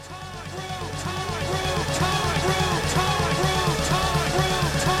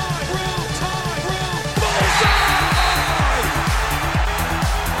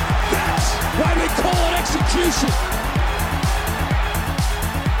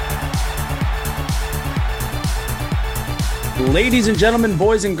Ladies and gentlemen,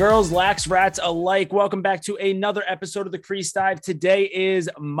 boys and girls, lax rats alike, welcome back to another episode of the Crease Dive. Today is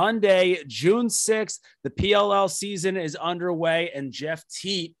Monday, June 6th. The PLL season is underway, and Jeff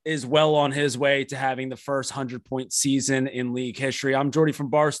Teat is well on his way to having the first 100-point season in league history. I'm Jordy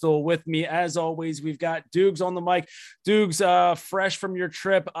from Barstool. With me, as always, we've got Doogs on the mic. Doogs, fresh from your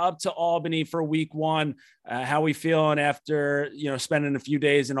trip up to Albany for week one. How we feeling after, spending a few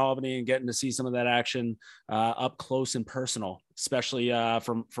days in Albany and getting to see some of that action up close and personal, especially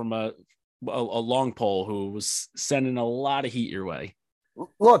from a long pole who was sending a lot of heat your way.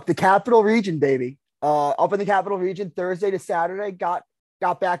 Look, the Capital Region, baby. Up in the Capital Region, Thursday to Saturday. Got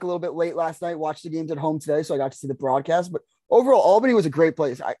back a little bit late last night. Watched the games at home today, so I got to see the broadcast. But overall, Albany was a great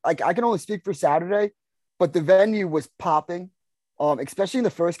place. I can only speak for Saturday, but the venue was popping. Especially in the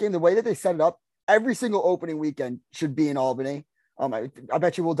first game, the way that they set it up. Every single opening weekend should be in Albany. I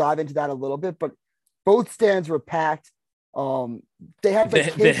bet you we'll dive into that a little bit, but both stands were packed. They had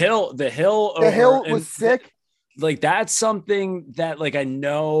the hill was sick. Like that's something that I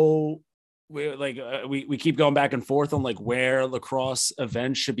know we keep going back and forth on where lacrosse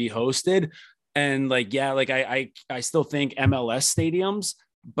events should be hosted. And I still think MLS stadiums,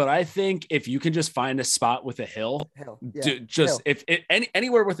 but I think if you can just find a spot with a hill. If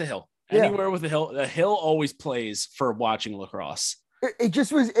anywhere with a hill. Anywhere with the hill always plays for watching lacrosse. It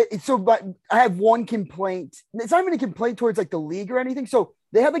just was so, but I have one complaint. It's not even a complaint towards the league or anything. So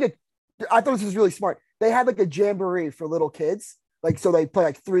they had I thought this was really smart. They had a jamboree for little kids. So they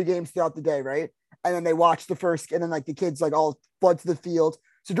play 3 games throughout the day, right? And then they watch the first, and then the kids all flood to the field.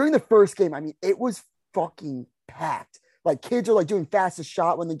 So during the first game, it was fucking packed. Kids are doing fastest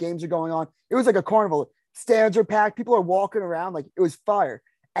shot when the games are going on. It was like a carnival. Stands are packed. People are walking around. It was fire.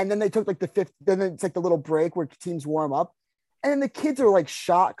 And then they took the fifth, then it's the little break where teams warm up. And then the kids are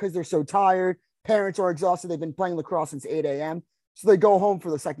shot because they're so tired. Parents are exhausted. They've been playing lacrosse since 8 a.m. So they go home for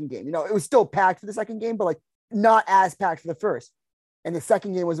the second game. It was still packed for the second game, but not as packed for the first. And the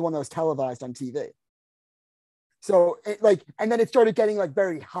second game was the one that was televised on TV. So and then it started getting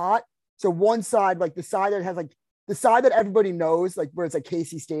very hot. So one side, the side that has the side that everybody knows, where it's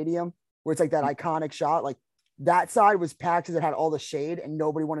Casey Stadium, where it's that iconic shot, that side was packed because it had all the shade and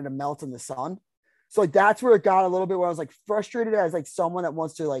nobody wanted to melt in the sun. So that's where it got a little bit where I was frustrated as someone that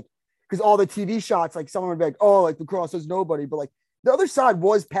wants to because all the TV shots, someone would be oh, lacrosse is nobody. But the other side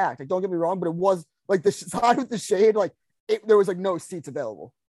was packed. Don't get me wrong, but it was the side with the shade, there was no seats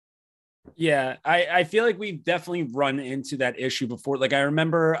available. Yeah, I feel we've definitely run into that issue before. I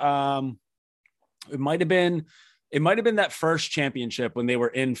remember it might have been that first championship when they were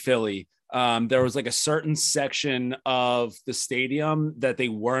in Philly. There was a certain section of the stadium that they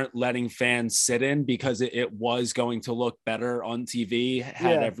weren't letting fans sit in because it was going to look better on TV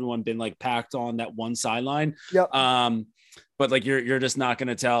had everyone been packed on that one sideline. Yep. But you're just not going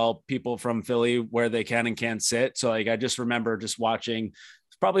to tell people from Philly where they can and can't sit. So I just remember just watching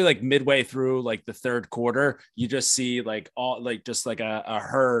probably midway through the third quarter, you just see all just a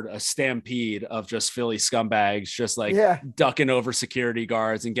herd, a stampede of just Philly scumbags just ducking over security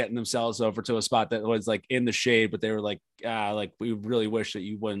guards and getting themselves over to a spot that was in the shade, but they were we really wish that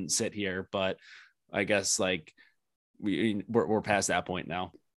you wouldn't sit here. But I guess we're past that point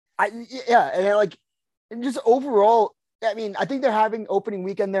now. And just overall, I think they're having opening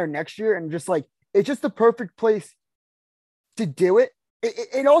weekend there next year, and just it's just the perfect place to do it.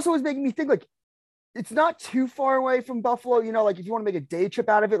 It also is making me think it's not too far away from Buffalo. If you want to make a day trip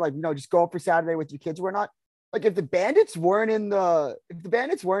out of it, just go up for Saturday with your kids or not. If the Bandits weren't in the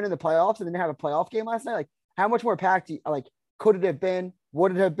playoffs and didn't have a playoff game last night, how much more packed could it have been?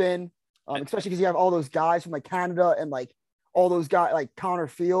 Would it have been? Especially because you have all those guys from Canada and all those guys Connor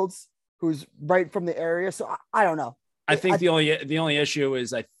Fields, who's right from the area. So I don't know. I think the only issue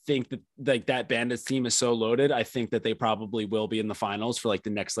is I think that that Bandits team is so loaded. I think that they probably will be in the finals for the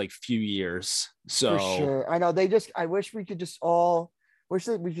next few years. So for sure, I know I wish we could just all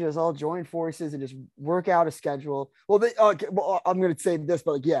join forces and just work out a schedule. Well, I'm going to say this,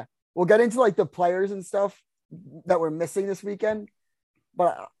 but we'll get into the players and stuff that we're missing this weekend.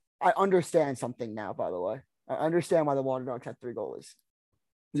 But I understand something now. By the way, I understand why the Water Dogs had 3 goalies.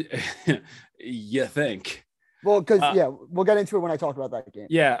 You think? Well, because we'll get into it when I talk about that game.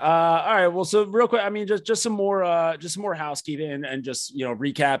 Yeah. All right. Well, so real quick, just some more housekeeping and just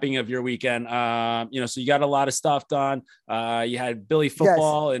recapping of your weekend. So you got a lot of stuff done. You had Billy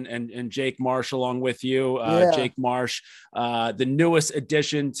football and Jake Marsh along with you. Jake Marsh, the newest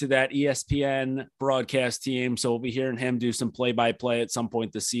addition to that ESPN broadcast team. So we'll be hearing him do some play-by-play at some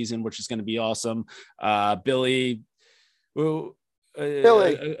point this season, which is going to be awesome. Billy,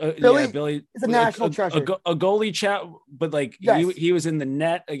 Billy Billy is a national treasure. A goalie chat, but like Yes. he was in the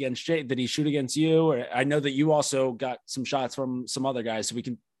net against Jay. Did he shoot against you? Or I know that you also got some shots from some other guys, so we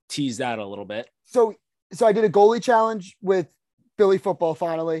can tease that a little bit. So I did a goalie challenge with Billy football.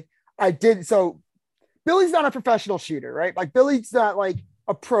 Finally, I did. So Billy's not a professional shooter, right? Like Billy's not like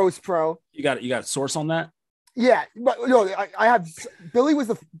a pro's pro. You got a source on that? Yeah, but no, I have Billy was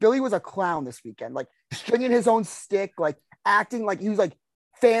a clown this weekend, like stringing his own stick, like acting like he was like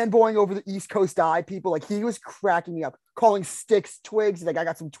fanboying over the East Coast Eye people. Like he was cracking me up, calling sticks twigs. Like I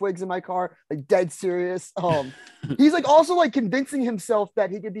got some twigs in my car, like dead serious. He's like also like convincing himself that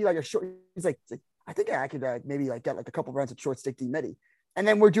he could be like a short. He's like I think I could maybe like get like a couple runs at short stick D midi. And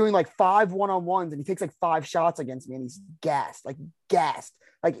then we're doing like 5 1-on-1s and he takes like 5 shots against me and he's gassed, like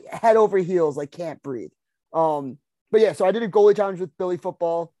head over heels, like can't breathe. But yeah, so I did a goalie challenge with Billy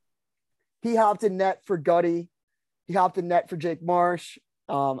football. He hopped in net for Gutty. He hopped in net for Jake Marsh.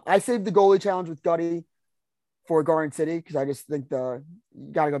 I saved the goalie challenge with Gutty for Garden City because I just think you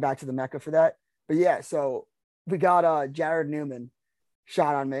got to go back to the Mecca for that. But yeah, so we got Jared Newman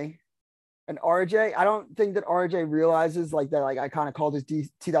shot on me. And RJ, I don't think that RJ realizes like that. Like I kind of called his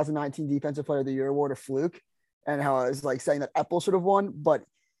 2019 Defensive Player of the Year award a fluke, and how I was like saying that Epple should have won. But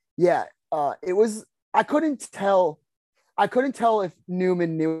yeah, it was. I couldn't tell if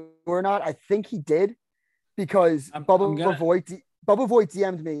Newman knew or not. I think he did because Bubba Voigt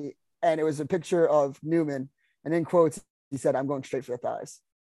DM'd me, and it was a picture of Newman, and in quotes he said, "I'm going straight for the thighs."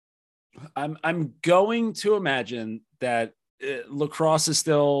 I'm going to imagine that lacrosse is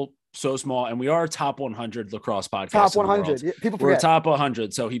still so small, and we are a top 100 lacrosse podcast. Top 100. People forget. We're a top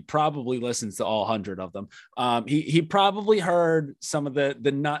 100, so he probably listens to all 100 of them. He probably heard some of the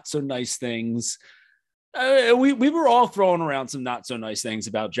not so nice things. We were all throwing around some not so nice things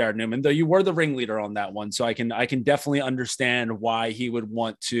about Jared Newman, though you were the ringleader on that one, so I can definitely understand why he would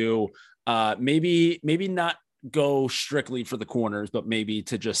want to maybe not go strictly for the corners, but maybe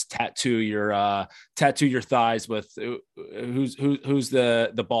to just tattoo your thighs with who's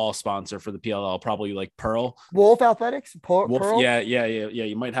the ball sponsor for the PLL, probably like Pearl Wolf Athletics. Wolf, yeah.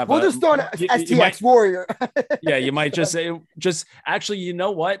 You might have. We'll just start STX Warrior. Yeah, you might just actually, you know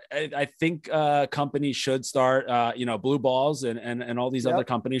what? I think companies should start, Blue Balls and all these other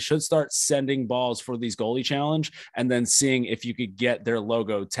companies should start sending balls for these goalie challenge, and then seeing if you could get their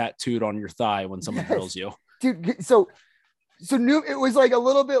logo tattooed on your thigh when someone drills you. Dude, so it was like a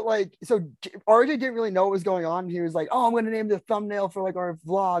little bit like, so RJ didn't really know what was going on. He was like, "Oh, I'm going to name the thumbnail for like our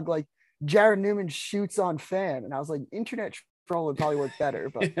vlog, like Jared Newman shoots on fan." And I was like, internet troll would probably work better.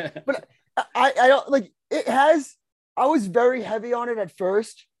 But, but I don't like it has, I was very heavy on it at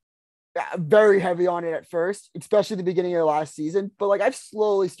first, especially the beginning of the last season. But like, I've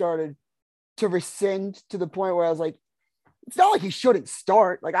slowly started to rescind to the point where I was like, it's not like he shouldn't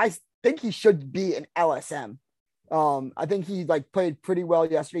start. Like, I think he should be an LSM. I think he like played pretty well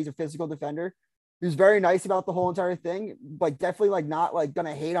yesterday. He's a physical defender. He was very nice about the whole entire thing. Like definitely like not like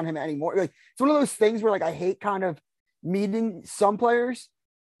gonna hate on him anymore. Like it's one of those things where like I hate kind of meeting some players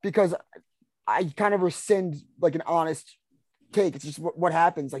because I kind of rescind like an honest take. It's just what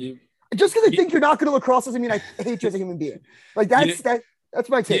happens. Like just because I think you're not good at lacrosse doesn't mean I hate you as a human being. Like that's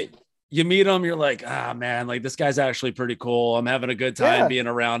my take. You meet him, you're like, man, like this guy's actually pretty cool. I'm having a good time being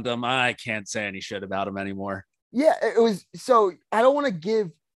around him. I can't say any shit about him anymore. Yeah, it was. So I don't want to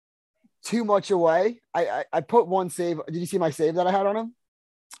give too much away. I put one save. Did you see my save that I had on him?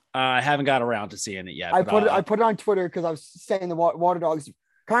 I haven't got around to seeing it yet. I put it on Twitter because I was saying the Water Dogs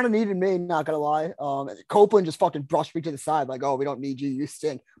kind of needed me, not gonna lie. Copeland just fucking brushed me to the side, like, "Oh, we don't need you. You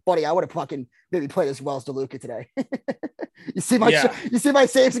stink, buddy." I would have fucking maybe played as well as DeLuca today. You see my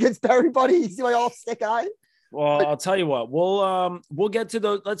saves against Perry, buddy. You see my all stick eye. Well, I'll tell you what, we'll get to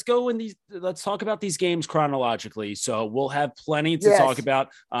those. Let's talk about these games chronologically. So we'll have plenty to talk about.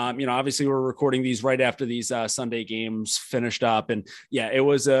 Obviously we're recording these right after these Sunday games finished up. And yeah, it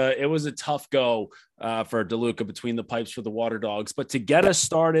was a tough go for DeLuca between the pipes for the Water Dogs. But to get us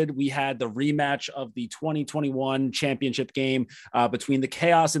started, we had the rematch of the 2021 championship game between the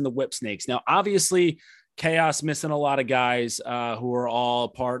Chaos and the Whip Snakes. Now, obviously, Chaos missing a lot of guys who are all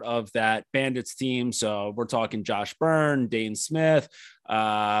part of that Bandits team. So we're talking Josh Byrne, Dane Smith.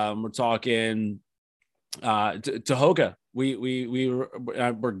 We're talking Tehoga.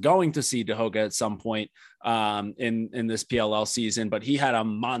 We're going to see Tehoga at some point in this PLL season, but he had a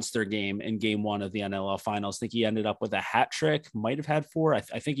monster game in game 1 of the NLL finals. I think he ended up with a hat trick, might have had 4. I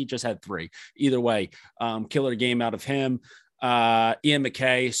think he just had 3. Either way, killer game out of him. Ian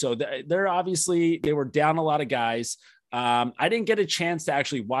McKay. So they were down a lot of guys. I didn't get a chance to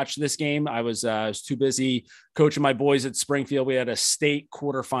actually watch this game. I was too busy coaching my boys at Springfield. We had a state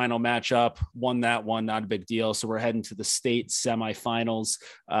quarterfinal matchup, won that one, not a big deal. So we're heading to the state semifinals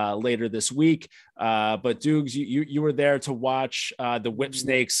later this week. But Doogs, you were there to watch the Whip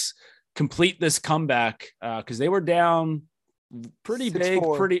Snakes complete this comeback because they were down pretty 6-4. big,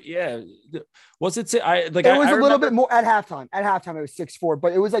 pretty, yeah. Was it? It was a little bit more at halftime. At halftime, it was 6-4,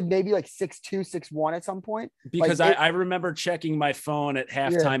 but it was like maybe like 6-2, 6-1 at some point. Because I remember checking my phone at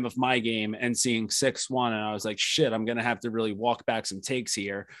halftime of my game and seeing 6-1, and I was like, shit, I'm gonna have to really walk back some takes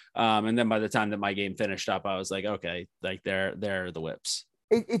here. And then by the time that my game finished up, I was like, okay, like they're the Whips.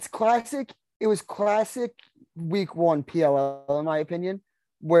 It's classic. It was classic week 1 PLL, in my opinion,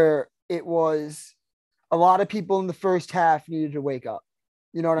 where it was a lot of people in the first half needed to wake up.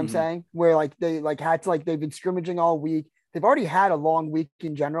 You know what I'm saying? Where like they like had to like they've been scrimmaging all week. They've already had a long week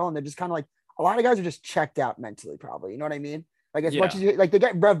in general, and they're just kind of like a lot of guys are just checked out mentally, probably. You know what I mean? Like as much as you, like they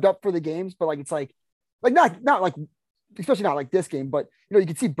get revved up for the games, but like it's like not like especially not like this game, but you know you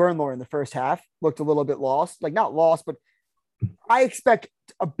can see Burnlor in the first half looked a little bit lost, like not lost, but I expect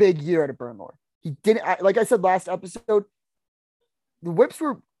a big year out of Burnlor. He didn't like I said last episode. The Whips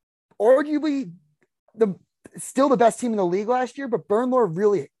were arguably still the best team in the league last year, but Burnlor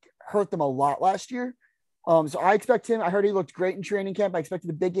really hurt them a lot last year. So I expect him. I heard he looked great in training camp. I expected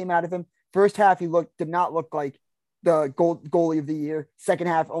a big game out of him. First half, he did not look like the goalie of the year. Second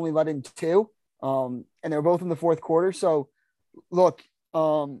half only let in 2. And they were both in the fourth quarter. So look,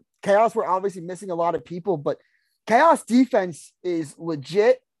 Chaos were obviously missing a lot of people, but Chaos defense is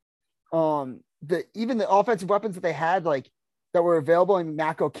legit. Even the offensive weapons that they had, like that were available, and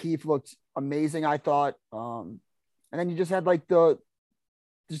Mac O'Keefe looked amazing, I thought. And then you just had like the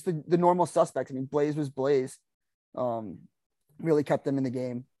normal suspects. I mean, Blaze was Blaze. Really kept them in the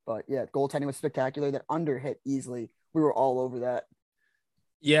game. But yeah, goaltending was spectacular. That under hit easily. We were all over that.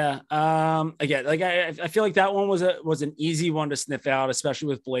 Yeah. Again, like I feel like that one was an easy one to sniff out, especially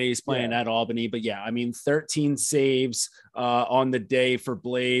with Blaze playing at Albany. But yeah, I mean, 13 saves on the day for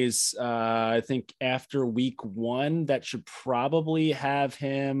Blaze. I think after week 1, that should probably have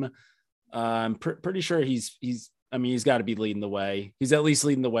him. I'm pretty sure he's got to be leading the way. He's at least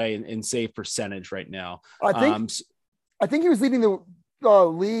leading the way in save percentage right now. I think he was leading the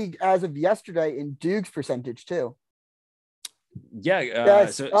league as of yesterday in Doogs percentage too. Yeah.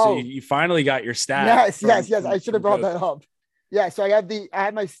 Yes. So you finally got your stat. Yes. I should have brought that up. Yeah. So I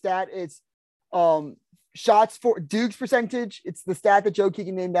had my stat. It's shots for Doogs percentage. It's the stat that Joe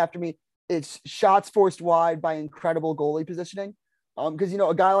Keegan named after me. It's shots forced wide by incredible goalie positioning. Because, you know,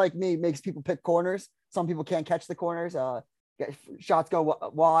 a guy like me makes people pick corners. Some people can't catch the corners. Shots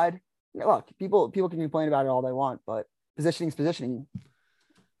go wide. You know, look, people can complain about it all they want, but positioning's positioning.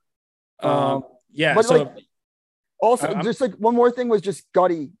 Yeah. But so also, just like one more thing was just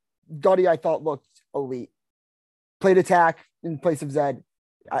Gutty. Gutty, I thought looked elite. Played attack in place of Zed.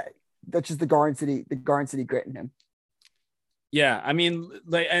 That's just the Garden City grit in him. Yeah, I mean,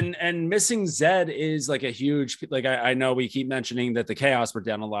 like, and missing Zed is like a huge, like, I know we keep mentioning that the Chaos were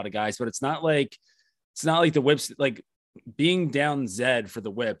down a lot of guys, but it's not like the Whips, like being down Zed for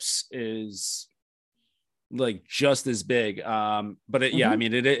the Whips is like just as big. But yeah, I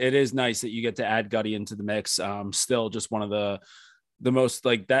mean, it is nice that you get to add Gutty into the mix. Still just one of the most,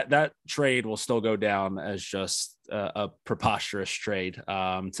 like, that trade will still go down as just a preposterous trade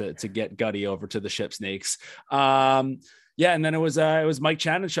to get Gutty over to the Ship Snakes. Yeah, and then it was Mike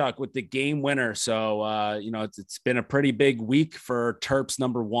Chanachuk with the game winner. So you know, it's been a pretty big week for Terps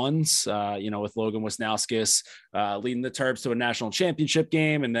number ones. You know, with Logan Wisnauskas leading the Terps to a national championship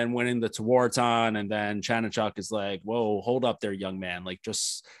game and then winning the Tewaaraton. And then Chanachuk is like, "Whoa, hold up there, young man! Like,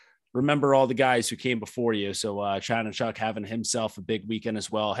 just remember all the guys who came before you." So Chanachuk having himself a big weekend as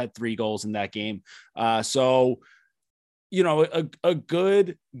well. Had 3 goals in that game. So, you know, a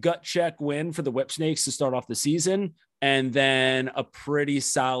good gut check win for the Whip Snakes to start off the season. And then a pretty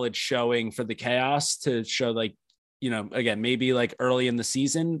solid showing for the Chaos to show, like, you know, again, maybe like early in the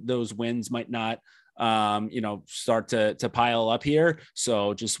season, those wins might not, you know, start to pile up here.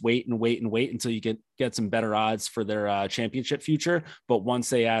 So just wait until you get some better odds for their championship future. But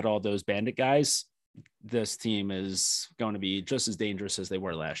once they add all those Bandit guys, this team is going to be just as dangerous as they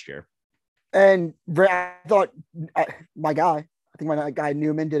were last year. And I thought my guy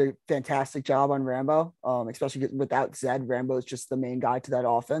Newman did a fantastic job on Rambo, especially without Zed. Rambo is just the main guy to that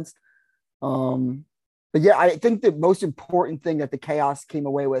offense. But yeah, I think the most important thing that the Chaos came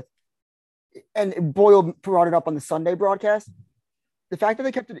away with, and Boyle brought it up on the Sunday broadcast, the fact that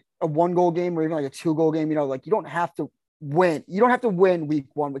they kept it a 1-goal game or even like a 2-goal game, you know, like you don't have to win. You don't have to win week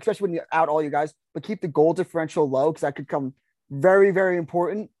one, especially when you're out all your guys, but keep the goal differential low because that could come very, very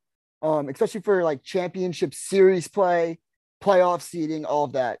important, especially for like championship series play, playoff seeding, all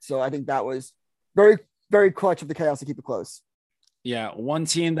of that. So I think that was very, very clutch of the Chaos to keep it close. Yeah, one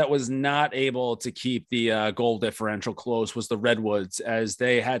team that was not able to keep the goal differential close was the Redwoods, as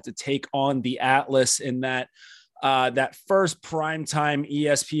they had to take on the Atlas in that first primetime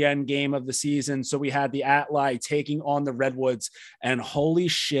ESPN game of the season. So we had the Atli taking on the Redwoods, and holy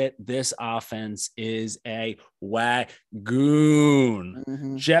shit, this offense is a wagoon.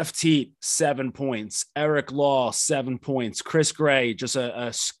 Mm-hmm. Jeff Teat, 7 points. Eric Law, 7 points. Chris Gray, just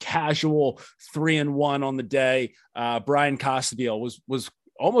a casual 3-1 on the day. Brian Costabile was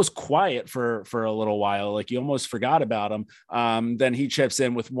almost quiet for a little while. Like you almost forgot about him. Then he chips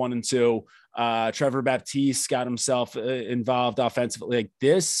in with 1 and 2. Trevor Baptiste got himself involved offensively. Like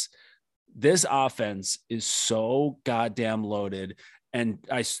this offense is so goddamn loaded. And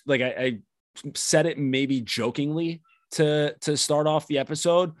I said it maybe jokingly to start off the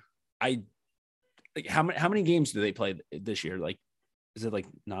episode. How many games do they play this year? Like, is it like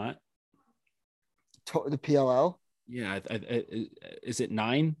not the PLL? Yeah, is it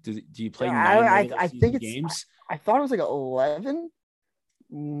 9? Do you play 9? I think it's games. I thought it was like 11.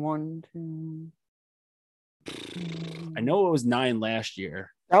 1, 2. I know it was 9 last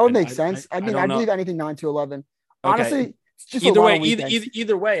year. That would make sense. I believe anything 9 to 11. Okay. Honestly, it's just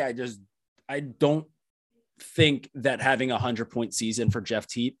either way. I don't think that having a 100-point season for Jeff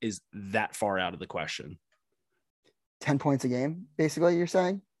Teat is that far out of the question. 10 points a game, basically, you're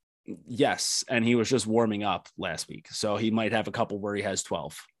saying? Yes, and he was just warming up last week, so he might have a couple where he has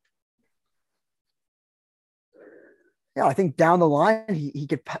 12. Yeah, I think down the line he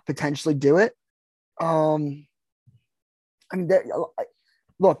could potentially do it. I mean,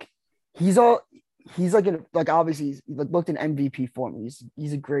 look, he's obviously he's looked in MVP form.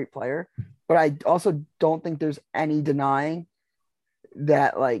 He's a great player, but I also don't think there's any denying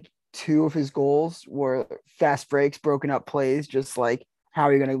that like 2 of his goals were fast breaks, broken up plays, just like how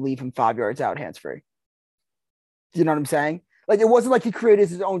are you going to leave him 5 yards out hands free? Do you know what I'm saying? Like it wasn't like he created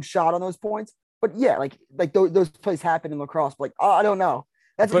his own shot on those points. But yeah, like those plays happen in lacrosse. But like, I don't know.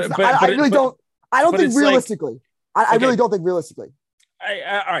 I really don't think realistically. I really don't think realistically.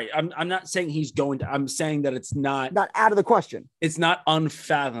 All right. I'm not saying he's going to. I'm saying that it's not out of the question. It's not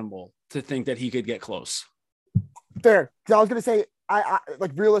unfathomable to think that he could get close. Fair, because I was going to say, I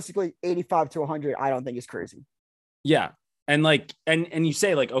like realistically, 85 to 100. I don't think is crazy. Yeah. And like, and you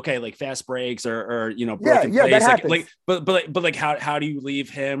say like, okay, like fast breaks or broken plays, that happens. But how do you leave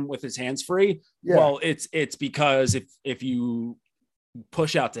him with his hands free? Yeah. Well, it's because if you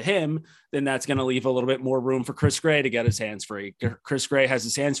push out to him, then that's going to leave a little bit more room for Chris Gray to get his hands free. Chris Gray has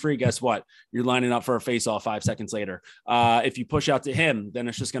his hands free. Guess what? You're lining up for a face off 5 seconds later. If you push out to him, then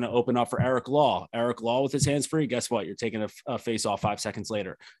it's just going to open up for Eric Law. Eric Law with his hands free. Guess what? You're taking a face off 5 seconds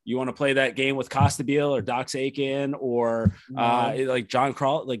later. You want to play that game with Costabile or Dox Aiken or like John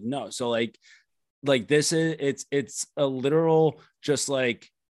Crawl? Like, no. So like this is, it's a literal, just like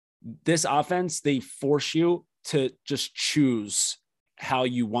this offense, they force you to just choose how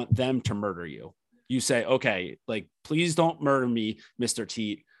you want them to murder you. You say, okay, like, please don't murder me, Mr.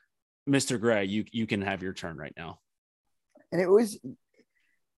 Teat. Mr. Gray, you can have your turn right now. And it was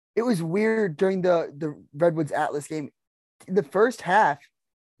weird during the Redwoods Atlas game. In the first half,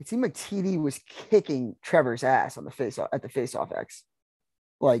 it seemed like TD was kicking Trevor's ass on the face-off X.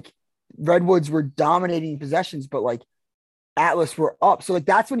 Like Redwoods were dominating possessions, but like Atlas were up. So like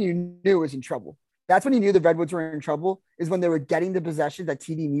that's when you knew it was in trouble. That's when you knew the Redwoods were in trouble, is when they were getting the possessions that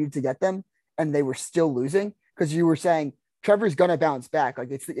TD needed to get them, and they were still losing, because you were saying Trevor's going to bounce back. Like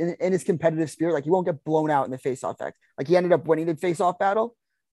it's in his competitive spirit, like he won't get blown out in the face-off X. Like he ended up winning the face-off battle,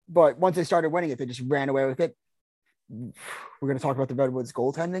 but once they started winning it, they just ran away with it. We're going to talk about the Redwoods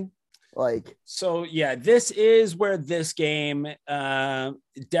goaltending. So yeah, this is where this game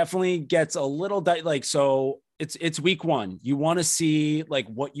definitely gets a little so it's week 1. You want to see like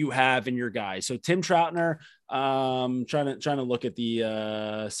what you have in your guys. So Tim Troutner, trying to look at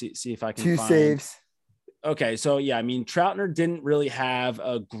the see if I can 2 find saves. Okay, so yeah, I mean Troutner didn't really have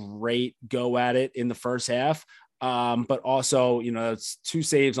a great go at it in the first half. But also, it's 2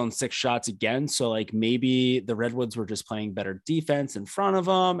 saves on 6 shots again. So like maybe the Redwoods were just playing better defense in front of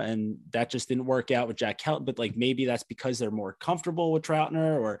them, and that just didn't work out with Jack Kelly. But like maybe that's because they're more comfortable with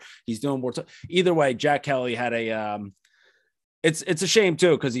Troutner, or he's doing more. Either way, Jack Kelly had it's a shame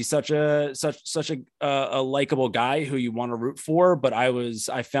too, because he's such a likable guy who you want to root for. But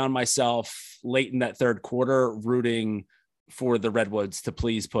I found myself late in that third quarter rooting for the Redwoods to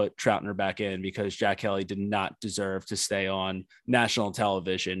please put Troutner back in, because Jack Kelly did not deserve to stay on national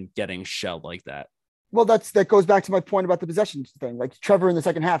television getting shelled like that. Well, that goes back to my point about the possessions thing. Like Trevor in the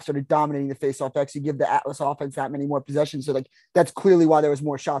second half started dominating the faceoff X. You give the Atlas offense that many more possessions. So like, that's clearly why there was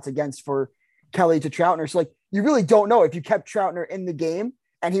more shots against for Kelly to Troutner. So like, you really don't know if you kept Troutner in the game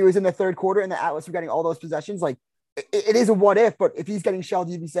and he was in the third quarter and the Atlas were getting all those possessions. Like it is a what if, but if he's getting shelled,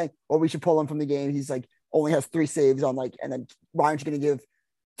 you'd be saying, well, we should pull him from the game. He's like, only has 3 saves on like, and then why aren't you going to give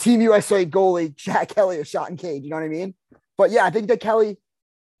Team USA goalie Jack Kelly a shot in cage? You know what I mean? But yeah, I think that Kelly,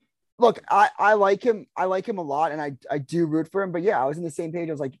 look, I like him. I like him a lot, and I do root for him. But yeah, I was in the same page.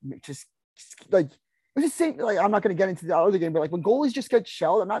 I was like, just like, it was just saying, like, I'm not going to get into the other game, but like when goalies just get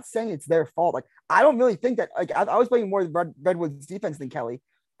shelled, I'm not saying it's their fault. Like, I don't really think that, like, I was playing more Redwoods defense than Kelly,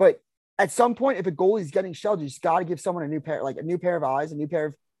 but at some point, if a goalie's getting shelled, you just got to give someone a new pair of eyes, a new pair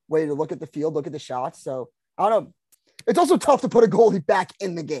of way to look at the field, look at the shots. So I don't know. It's also tough to put a goalie back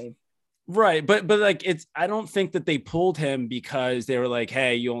in the game. Right. But like, I don't think that they pulled him because they were like,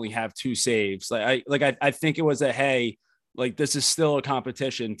 hey, you only have 2 saves. I think it was hey, like, this is still a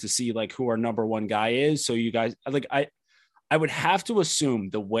competition to see like who our number 1 guy is. So you guys, like, I would have to assume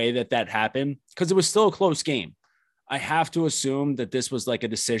the way that happened, because it was still a close game. I have to assume that this was like a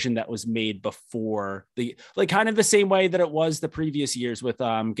decision that was made before like kind of the same way that it was the previous years with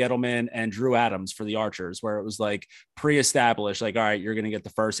Gettleman and Drew Adams for the Archers, where it was like pre-established, like, all right, you're going to get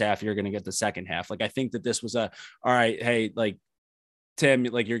the first half, you're going to get the second half. Like, I think that this was all right, hey, like, Tim,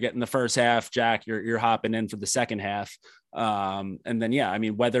 like, you're getting the first half, Jack, you're hopping in for the second half. And then, yeah, I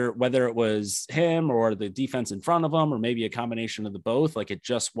mean, whether it was him or the defense in front of him, or maybe a combination of the both, like, it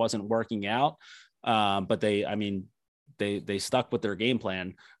just wasn't working out. But they stuck with their game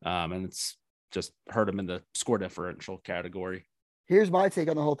plan, and it's just hurt them in the score differential category. Here's my take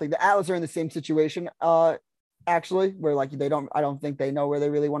on the whole thing. The Atlas are in the same situation, actually, where like I don't think they know where they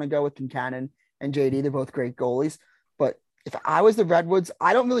really want to go with Kincannon and JD. They're both great goalies. But if I was the Redwoods,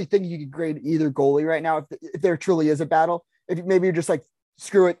 I don't really think you could grade either goalie right now. If there truly is a battle, if maybe you're just like,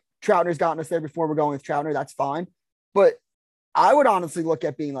 screw it, Troutner's gotten us there before, we're going with Troutner, that's fine. But I would honestly look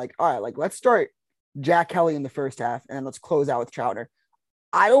at being like, all right, like, let's start Jack Kelly in the first half, and then let's close out with Troutner.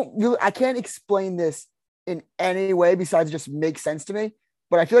 I can't explain this in any way besides just make sense to me.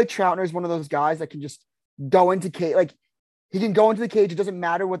 But I feel like Troutner is one of those guys that can just go into cage. Like, he can go into the cage. It doesn't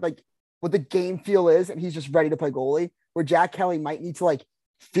matter what the game feel is, and he's just ready to play goalie. Where Jack Kelly might need to like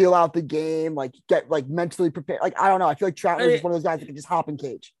feel out the game, like get like mentally prepared. Like, I don't know. I feel like Troutner is one of those guys that can just hop in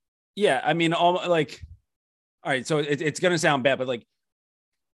cage. Yeah, I mean, all right. So it's gonna sound bad, but like,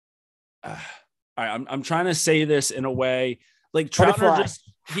 all right, I'm trying to say this in a way, like, Troutner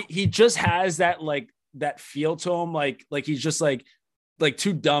he just has that, like, that feel to him, like he's just like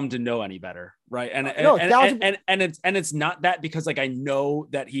too dumb to know any better, right? And it's not that, because like I know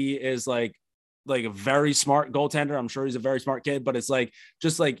that he is like a very smart goaltender. I'm sure he's a very smart kid, but it's like,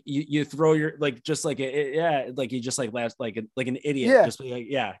 just like you throw your, like, just like like he just like laughs like an idiot. Yeah. Just like,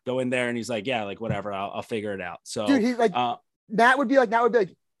 yeah, go in there, and he's like, yeah, like, whatever, I'll figure it out. So dude, he's like, that would be like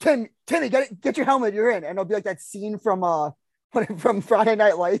Timmy, get your helmet, you're in. And it'll be like that scene from Friday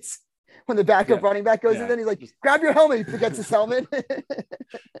Night Lights when the backup running back goes in, he's like, grab your helmet, he forgets his helmet. That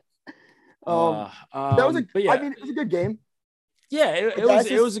was it was a good game. Yeah,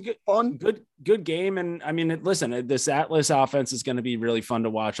 it was a good game. And I mean, listen, this Atlas offense is going to be really fun to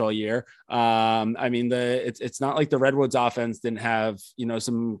watch all year. I mean, it's not like the Redwoods offense didn't have,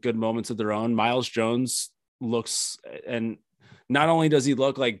 some good moments of their own. Miles Jones looks, and not only does he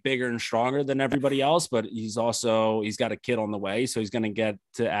look like bigger and stronger than everybody else, but he's got a kid on the way. So he's going to get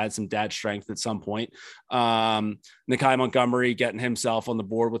to add some dad strength at some point. Nakai Montgomery getting himself on the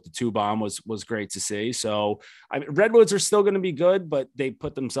board with the 2 bomb was great to see. So Redwoods are still going to be good, but they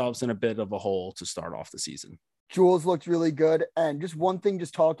put themselves in a bit of a hole to start off the season. Jules looked really good. And just one thing,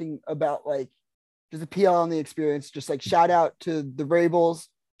 just talking about like just the PLL and the experience, just like shout out to the Rabels.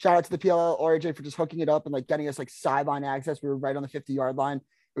 Shout out to the PLL RJ for just hooking it up and like getting us like sideline access. We were right on the 50-yard line.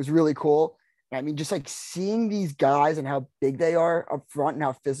 It was really cool. And I mean, just like seeing these guys and how big they are up front and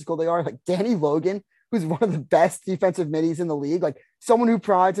how physical they are. Like Danny Logan, who's one of the best defensive middies in the league, like someone who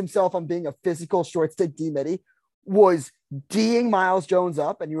prides himself on being a physical short stick D midi, was D'ing Miles Jones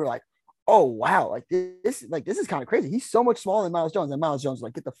up. And you were like, oh wow, like this is kind of crazy. He's so much smaller than Miles Jones. And Miles Jones was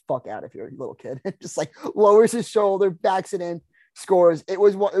like, get the fuck out of here, you little kid. Just like lowers his shoulder, backs it in, scores. It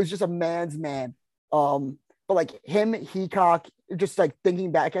was just a man's man. But like him, Heacock, just like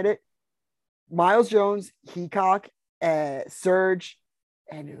thinking back at it, Miles Jones, Heacock, Serge,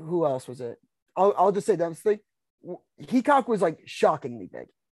 and who else was it? I'll just say them three. Heacock was like shockingly big.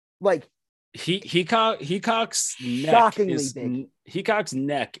 Like Heacock's neck Shockingly is big. Heacock's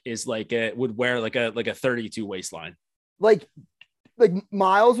neck is like it would wear like a 32 waistline. Like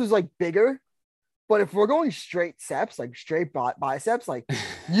Miles was like bigger, but if we're going straight seps, like straight biceps, like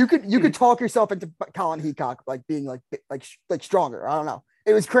you could talk yourself into Colin Heacock like being like stronger. I don't know.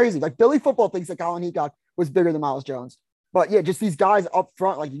 It was crazy. Like Billy Football thinks that Colin Heacock was bigger than Miles Jones, but yeah, just these guys up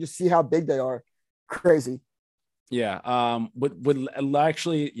front, like you just see how big they are. Crazy. Yeah. Would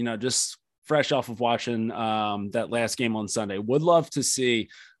actually, just fresh off of watching that last game on Sunday, would love to see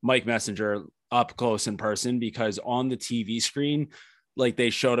Mike Messenger up close in person, because on the TV screen, like they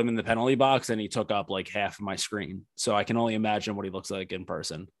showed him in the penalty box and he took up like half of my screen. So I can only imagine what he looks like in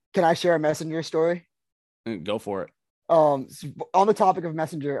person. Can I share a Messenger story? Go for it. On the topic of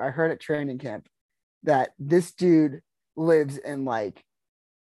Messenger, I heard at training camp that this dude lives in like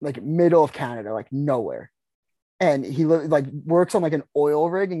middle of Canada, like nowhere. And he works on like an oil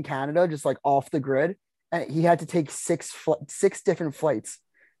rig in Canada, just like off the grid. And he had to take six different flights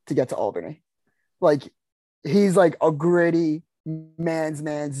to get to Albany. Like he's like a gritty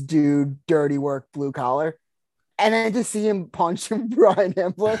man's dude, dirty work, blue collar. And then to see him punch Brian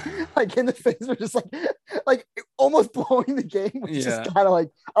Ambler like in the face was just like almost blowing the game, which is just kind of like,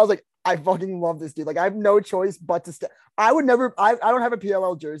 I was like, I fucking love this dude. Like I have no choice but to I would never, I don't have a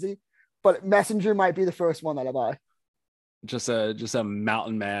PLL jersey, but Messenger might be the first one that I buy. Just a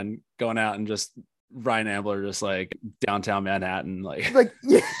mountain man going out and just Ryan Ambler, just like downtown Manhattan, like like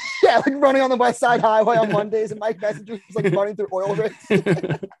running on the West Side Highway on Mondays, and Mike Messenger was like running through oil rigs.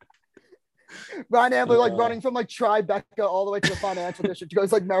 Ryan Ambler like running from like Tribeca all the way to the financial district. He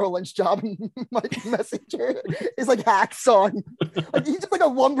goes like Merrill Lynch job, and Mike Messenger is like hacksaw. Like he's just like a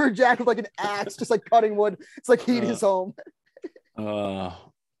lumberjack with like an axe, just like cutting wood. It's like heat his home.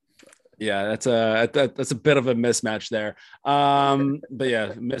 Yeah, that's a bit of a mismatch there. But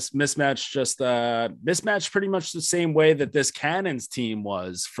yeah, mismatch, just mismatch pretty much the same way that this Cannons team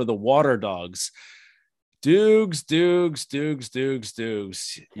was for the Water Dogs. Doogs.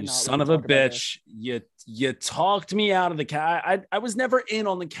 You son of a bitch. You talked me out of the I was never in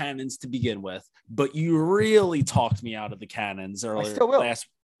on the Cannons to begin with, but you really talked me out of the Cannons earlier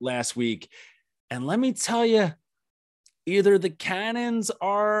last week. And let me tell you, either the Cannons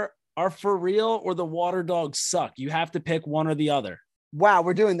are for real or the Water Dogs suck. You have to pick one or the other. Wow,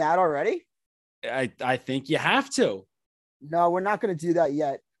 we're doing that already? I think you have to. No, we're not going to do that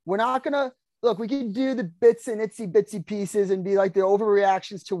yet. We're not going to look. We can do the bits and itsy pieces and be like the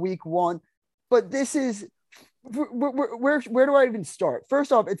overreactions to week one, but this is where do I even start?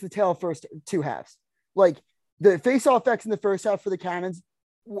 First off, it's the tale of first two halves. Like the face-off X in the first half for the Cannons.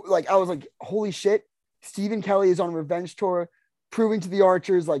 Like I was like, holy shit, Stephen Kelly is on a revenge tour, proving to the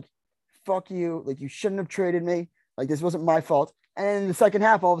Archers like, fuck you, like you shouldn't have traded me, like this wasn't my fault. And in the second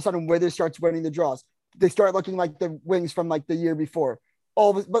half, all of a sudden Withers starts winning the draws. They start looking like the Wings from like the year before.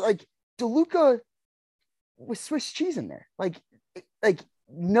 But like DeLuca was Swiss cheese in there. Like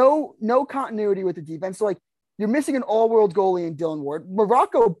no continuity with the defense. So like you're missing an all-world goalie in Dylan Ward.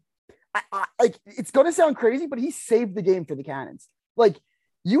 Morocco, like it's gonna sound crazy, but he saved the game for the Cannons. Like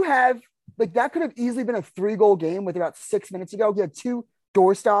you have like that could have easily been a 3-goal game with about 6 minutes ago. He had 2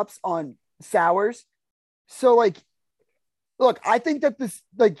 doorstops on Sowers. So like, look, I think that this,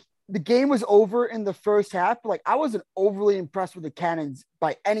 like the game was over in the first half, but like I wasn't overly impressed with the Cannons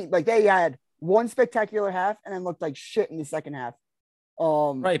by any, like they had one spectacular half and then looked like shit in the second half.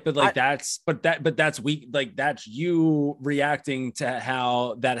 Right. But like that's weak. Like that's you reacting to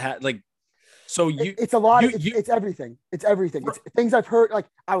how that had like, so it's a lot. It's everything. It's everything. It's things I've heard. Like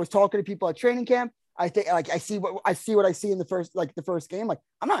I was talking to people at training camp. I think like I see what I see in the first game. Like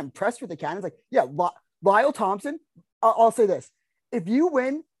I'm not impressed with the Cannons. Like yeah, Lyle Thompson. I'll say this: if you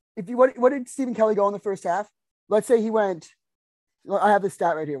win, what did Stephen Kelly go in the first half? Let's say he went. I have the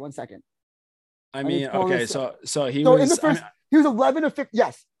stat right here. 1 second. I mean, okay, so he was in the first. He was 11 of 15.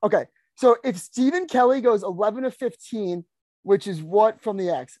 Yes. Okay. So if Stephen Kelly goes 11 of 15, which is what from the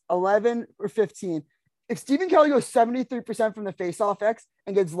X, 11 or 15. If Stephen Kelly goes 73% from the faceoff X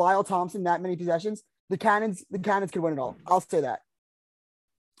and gives Lyle Thompson that many possessions, the Cannons could win it all. I'll say that.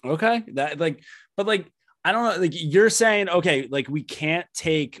 Okay. That but I don't know. Like you're saying, okay, like we can't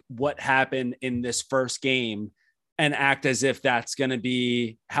take what happened in this first game and act as if that's going to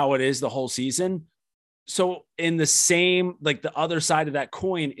be how it is the whole season. So in the same, like the other side of that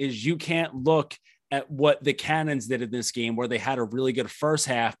coin is you can't look at what the Cannons did in this game where they had a really good first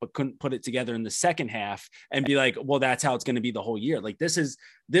half, but couldn't put it together in the second half and be like, well, that's how it's going to be the whole year. Like this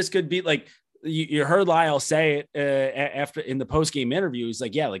could be like you heard Lyle say it after in the post-game interview. He's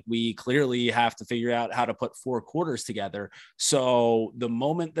like, yeah, like we clearly have to figure out how to put 4 quarters together. So the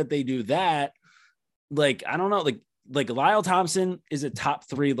moment that they do that, like, I don't know, like Lyle Thompson is a top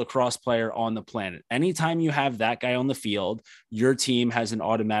 3 lacrosse player on the planet. Anytime you have that guy on the field, your team has an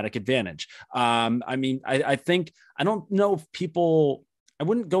automatic advantage. I mean, I think, I don't know if people, I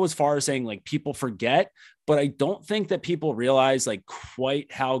wouldn't go as far as saying like people forget, but I don't think that people realize like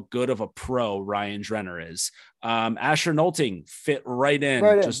quite how good of a pro Ryan Drenner is. Asher Nolting fit right in,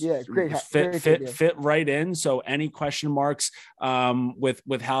 great, fit right in. So any question marks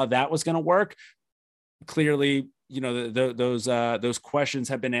with how that was going to work, clearly, you know, those questions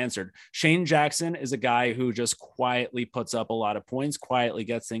have been answered. Shane Jackson is a guy who just quietly puts up a lot of points, quietly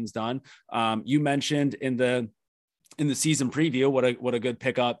gets things done. You mentioned in the season preview what a good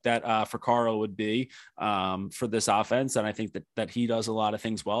pickup that for Carl would be for this offense, and I think that he does a lot of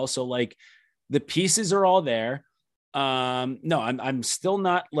things well. So like the pieces are all there. No, I'm still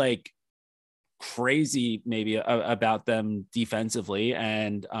not like crazy maybe about them defensively,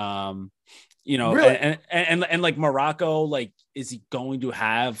 and you know, really? and like Morocco, like, is he going to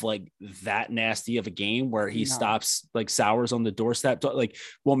have like that nasty of a game where he stops like Sowers on the doorstep? Like,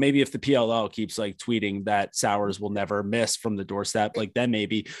 well, maybe if the PLL keeps like tweeting that Sowers will never miss from the doorstep, like then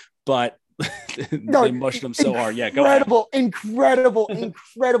maybe, but they mushed him so hard. Yeah, go ahead. Incredible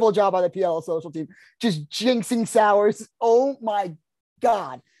job by the PLL social team. Just jinxing Sowers. Oh my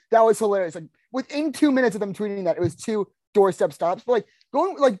God. That was hilarious. Like within 2 minutes of them tweeting that, it was 2 doorstep stops. But like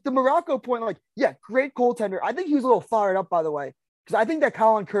going like the Morocco point, like, yeah, great goaltender. I think he was a little fired up, by the way, because I think that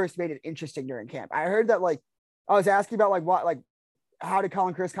Colin Kurst made it interesting during camp. I heard that, like, I was asking about like what, like, how did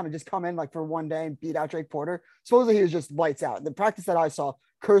Colin Kurst kind of just come in like for one day and beat out Drake Porter? Supposedly he was just lights out. The practice that I saw,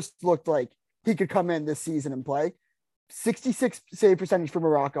 Kurst looked like he could come in this season and play. 66 save percentage for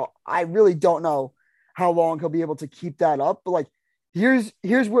Morocco. I really don't know how long he'll be able to keep that up, but like, here's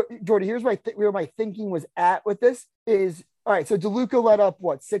where Jordy, here's where my thinking was at with this is, all right, so DeLuca let up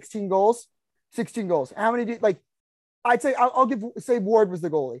what, 16 goals. How many did, like, I'd say I'll say Ward was the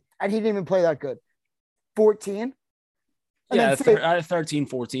goalie and he didn't even play that good. 14. And yeah, 13,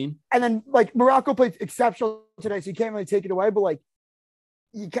 14. And then like Morocco played exceptional today, so you can't really take it away, but like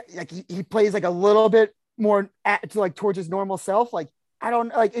he plays like a little bit more towards his normal self. Like, I don't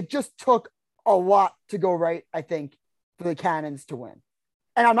like, it just took a lot to go right, I think, for the Cannons to win.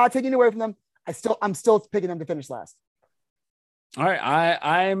 And I'm not taking it away from them. I'm still picking them to finish last. All right.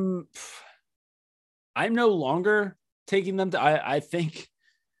 I'm no longer taking them to, I think,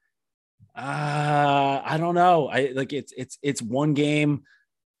 I don't know. I like it's one game,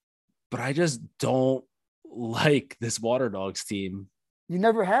 but I just don't like this Water Dogs team. You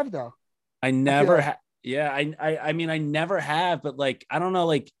never have though. I never have. Yeah. I mean, I never have, but like, I don't know,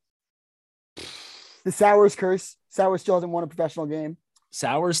 like the Sowers curse. Sowers still hasn't won a professional game.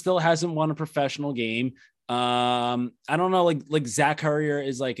 Sowers still hasn't won a professional game. I don't know, like Zach Currier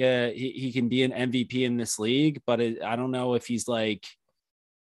is like he can be an MVP in this league, but I don't know if he's like,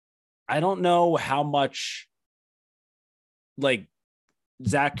 I don't know how much like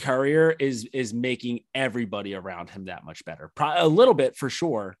Zach Currier is making everybody around him that much better. A little bit for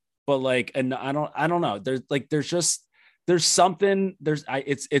sure, but like, and I don't know. There's something.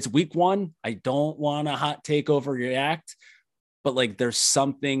 It's week 1. I don't want to hot take overreact, but like there's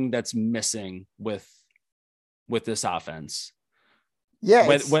something that's missing with this offense. Yeah.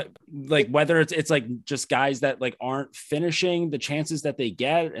 Whether it's like just guys that like aren't finishing the chances that they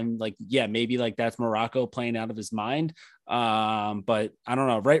get. And like, yeah, maybe like that's Morocco playing out of his mind. But I don't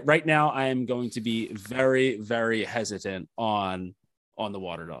know. Right now I am going to be very, very hesitant on the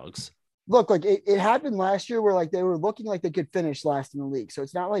Water Dogs. Look, like it happened last year where like they were looking like they could finish last in the league. So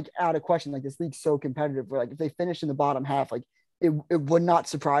it's not like out of question. Like this league's so competitive where like if they finish in the bottom half, like it would not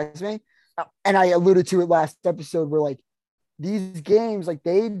surprise me. And I alluded to it last episode where like these games, like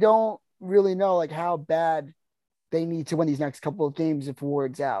they don't really know like how bad they need to win these next couple of games if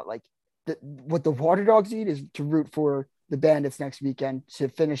Ward's out. Like what the Water Dogs need is to root for the Bandits next weekend to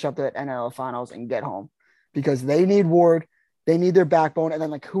finish up the NL finals and get home because they need Ward. They need their backbone. And then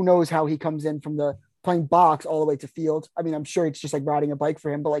like, who knows how he comes in from the playing box all the way to field. I mean, I'm sure it's just like riding a bike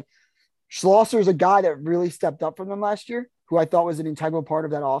for him, but like Schlosser is a guy that really stepped up from them last year, who I thought was an integral part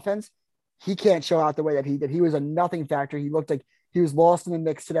of that offense. He can't show out the way that he did. He was a nothing factor. He looked like he was lost in the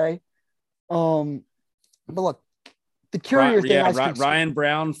mix today. But look, the curious thing. Ryan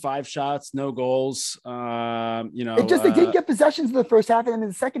Brown, 5 shots, no goals. You know, it just they didn't get possessions in the first half, and then in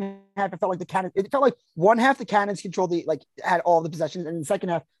the second half, it felt like the Cannons. It felt like one half the Cannons controlled had all the possessions, and in the second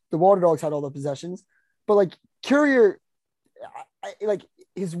half, the Water Dogs had all the possessions. But like Courier, like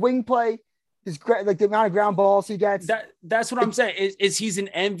his wing play, his like the amount of ground balls he gets. That's what I'm saying. Is he's an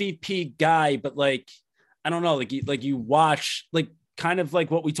MVP guy, but like I don't know, like you watch like kind of like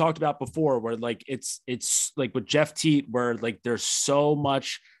what we talked about before, where like it's like with Jeff Teat, where like there's so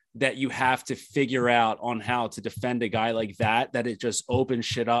much that you have to figure out on how to defend a guy like that it just opens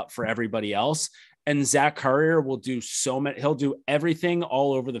shit up for everybody else. And Zach Currier will do so many, he'll do everything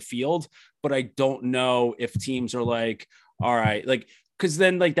all over the field, but I don't know if teams are like, all right, like, cause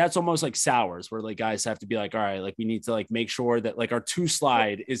then like, that's almost like Sours where like guys have to be like, all right, like we need to like make sure that like our 2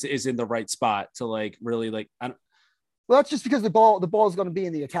 slide is in the right spot to like really like, well, that's just because the ball is going to be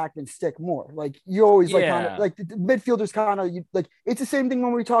in the attackman stick more. Like you always like kind of like the midfielders kind of like it's the same thing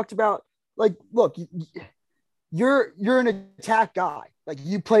when we talked about like look, you're an attack guy. Like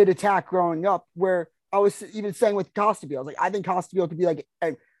you played attack growing up. Where I was even saying with Costabile, I was like, I think Costabile could be like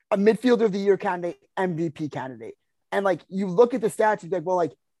a midfielder of the year candidate, MVP candidate. And like you look at the stats, you're like, well,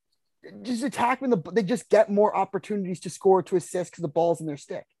 like just attack when they just get more opportunities to score, to assist because the ball's in their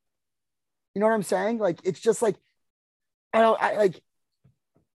stick. You know what I'm saying? Like it's just like. I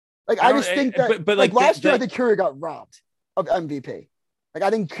just think that but like last year, I think Courier got robbed of MVP. Like I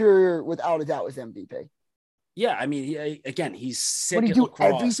think Courier without a doubt was MVP. Yeah, I mean, he's sick at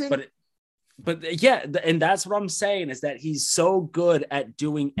lacrosse, but yeah, and that's what I'm saying is that he's so good at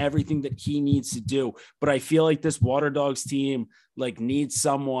doing everything that he needs to do. But I feel like this Water Dogs team like needs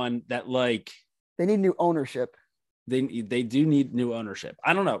someone that like they need new ownership. They do need new ownership.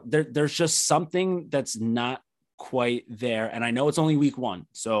 I don't know. There's just something that's not quite there, and I know it's only week 1,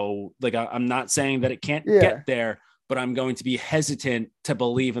 so like I'm not saying that it can't get there, but I'm going to be hesitant to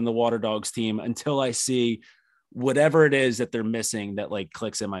believe in the Water Dogs team until I see whatever it is that they're missing that like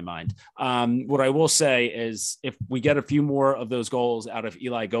clicks in my mind. What I will say is if we get a few more of those goals out of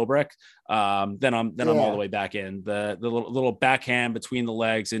Eli Gobrick, then I'm all the way back in. The little backhand between the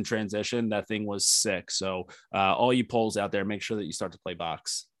legs in transition, that thing was sick. So all you polls out there, make sure that you start to play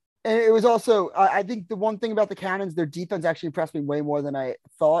box. And it was also, I think the one thing about the Cannons, their defense actually impressed me way more than I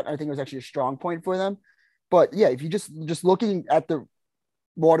thought. I think it was actually a strong point for them. But yeah, if you just looking at the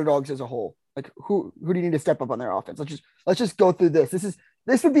Water Dogs as a whole, like who do you need to step up on their offense? Let's just go through this.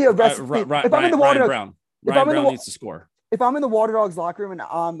 This would be a recipe. If I'm in the Water Dogs, Ryan Brown needs to score. If I'm in the Water Dogs locker room and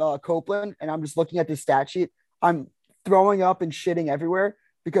I'm Copeland and I'm just looking at this stat sheet, I'm throwing up and shitting everywhere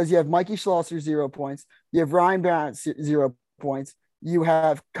because you have Mikey Schlosser 0 points, you have Ryan Brown 0 points. You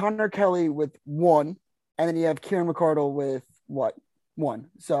have Connor Kelly with 1, and then you have Kieran McCardle with 1.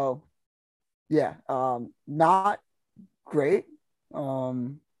 So, yeah, not great.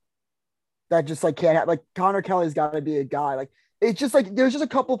 That just like can't have like Connor Kelly's got to be a guy. Like it's just like there's just a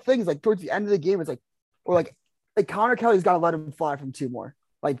couple things like towards the end of the game. It's like or like Connor Kelly's got to let him fly from 2 more.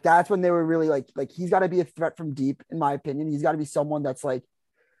 Like that's when they were really like he's got to be a threat from deep. In my opinion, he's got to be someone that's like.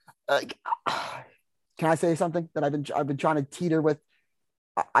 Can I say something that I've been trying to teeter with?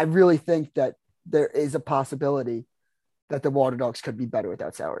 I really think that there is a possibility that the Water Dogs could be better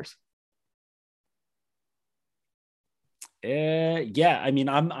without Sours. Yeah, I mean,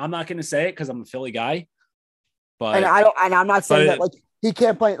 I'm not going to say it because I'm a Philly guy, but I'm not saying that like he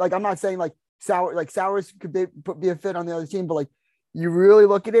can't play. Like I'm not saying like Sours could be a fit on the other team, but like you really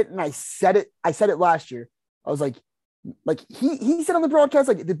look at it, and I said it last year. I was like he said on the broadcast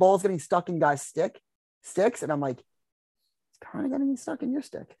like the ball's getting stuck in guys' sticks, and I'm like. Kind of getting stuck in your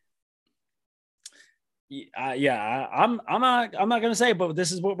stick. I'm not gonna say, but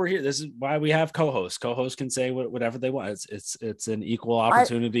this is what we're here. This is why we have co-hosts. Co-hosts can say whatever they want. It's an equal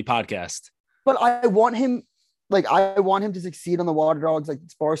opportunity podcast. But I want him to succeed on the Water Dogs, like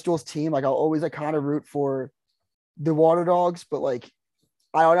it's Barstool's team. Like I'll always like kind of root for the Water Dogs, but like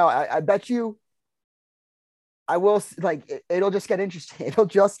I don't know. I bet you I will like it'll just get interesting. It'll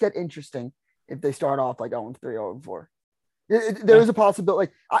just get interesting if they start off like 0-3, 0-4. There is a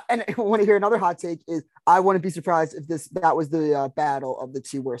possibility. And I want to hear another hot take is I wouldn't be surprised if that was the battle of the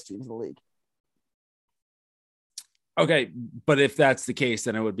 2 worst teams in the league. Okay, but if that's the case,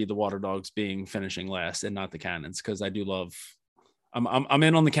 then it would be the Water Dogs finishing last and not the Cannons because I do love. I'm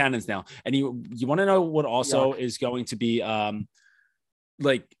in on the Cannons now, and you want to know what also is going to be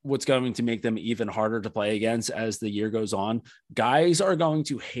like what's going to make them even harder to play against as the year goes on. Guys are going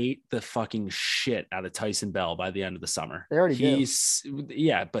to hate the fucking shit out of Tyson Bell by the end of the summer. They already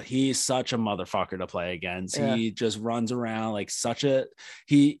but he's such a motherfucker to play against. Yeah. He just runs around like such a,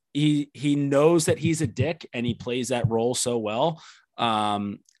 he knows that he's a dick and he plays that role so well.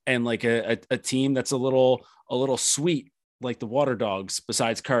 And like a team that's a little sweet, like the Water Dogs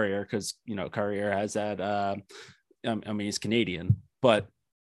besides Courier. Cause Courier has that, I mean, he's Canadian, but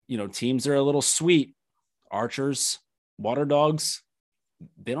teams are a little sweet. Archers, Water Dogs,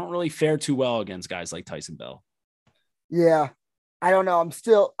 they don't really fare too well against guys like Tyson Bell. Yeah. I don't know.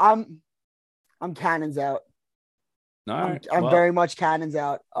 I'm cannons out. I'm very much cannons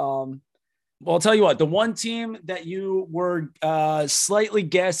out. Well, I'll tell you what, the one team that you were slightly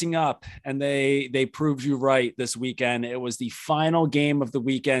gassing up and they proved you right this weekend. It was the final game of the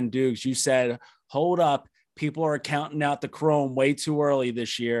weekend, Doogs. You said, hold up. People are counting out the Chrome way too early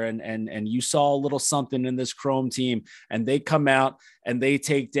this year. And you saw a little something in this Chrome team, and they come out and they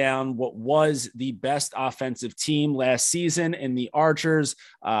take down what was the best offensive team last season in the Archers.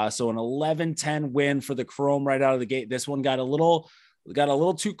 So an 11-10 win for the Chrome right out of the gate. This one got a little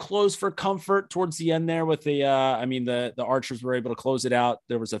too close for comfort towards the end there with the Archers were able to close it out.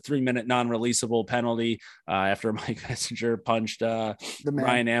 There was a 3-minute non-releasable penalty after Mike Messenger punched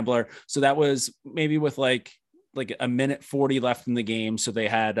Ryan Ambler. So that was maybe with like a minute 40 left in the game. So they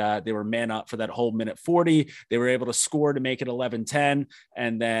were man up for that whole minute 40. They were able to score to make it 11-10.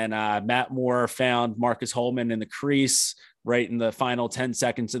 And then Matt Moore found Marcus Holman in the crease right in the final 10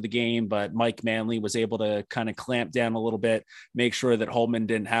 seconds of the game, but Mike Manley was able to kind of clamp down a little bit, make sure that Holman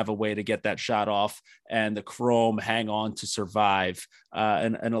didn't have a way to get that shot off, and the Chrome hang on to survive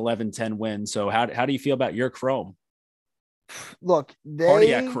an 11-10 win. So how do you feel about your Chrome? Look,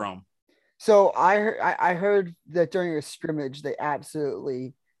 Cardiac Chrome. So I heard that during a scrimmage, they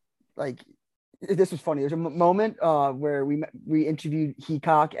absolutely this was funny. There's a moment where we interviewed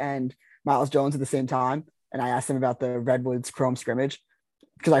Heacock and Miles Jones at the same time. And I asked them about the Redwoods Chrome scrimmage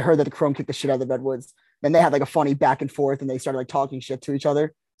because I heard that the Chrome kicked the shit out of the Redwoods. Then they had like a funny back and forth and they started like talking shit to each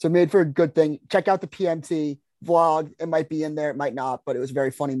other. So it made for a good thing. Check out the PMT vlog. It might be in there. It might not, but it was a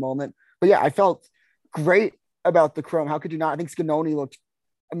very funny moment. But yeah, I felt great about the Chrome. How could you not? I think Scanoni looked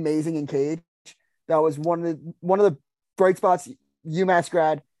amazing in cage. That was one of the bright spots. UMass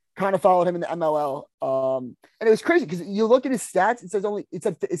grad, kind of followed him in the MLL. And it was crazy because you look at his stats, it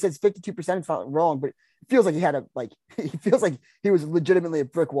says 52%. It's not wrong, but it feels like he feels like he was legitimately a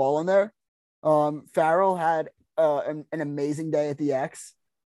brick wall in there. Farrell had an amazing day at the X.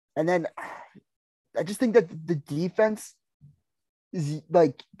 And then I just think that the defense is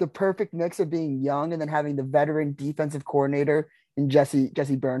like the perfect mix of being young and then having the veteran defensive coordinator in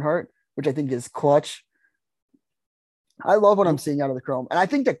Jesse Bernhardt, which I think is clutch. I love what I'm seeing out of the Chrome. And I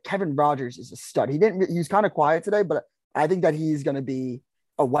think that Kevin Rogers is a stud. He was kind of quiet today, but I think that he's going to be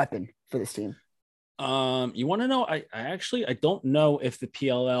a weapon for this team. You want to know? I don't know if the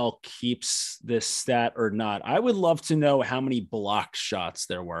PLL keeps this stat or not. I would love to know how many blocked shots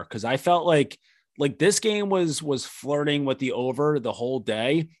there were, because I felt like this game was flirting with the over the whole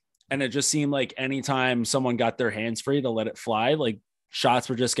day, and it just seemed like anytime someone got their hands free to let it fly, like shots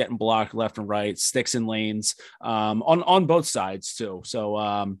were just getting blocked left and right, sticks and lanes on both sides too. So,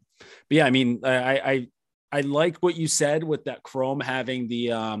 but yeah, I mean, I like what you said with that Chrome having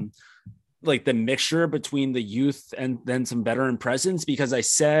the like the mixture between the youth and then some veteran presence, because I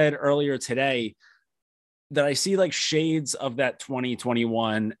said earlier today that I see like shades of that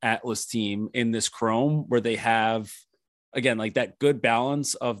 2021 Atlas team in this Chrome, where they have, again, like that good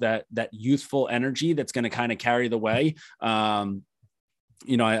balance of that youthful energy that's going to kind of carry the way. I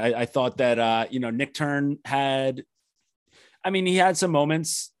thought that, Nick Turn he had some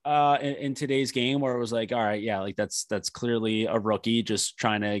moments in today's game where it was like, all right, yeah, like that's clearly a rookie just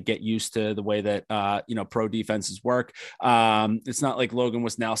trying to get used to the way that, pro defenses work. It's not like Logan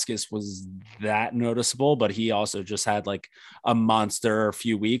Wisnauskas was that noticeable, but he also just had like a monster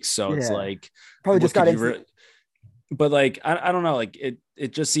few weeks. So it's like, probably just got but like, I don't know, like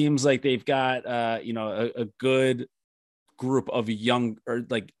it just seems like they've got, a good group of young, or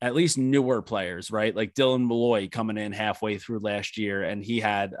like at least newer players, right? Like Dylan Malloy coming in halfway through last year, and he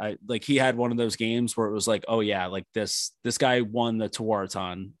had one of those games where it was like, oh yeah, like this guy won the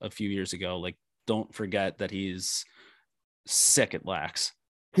Tewaaraton a few years ago. Like, don't forget that he's sick at lax.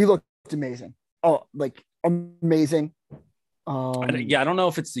 He looked amazing. Oh, like amazing. I don't know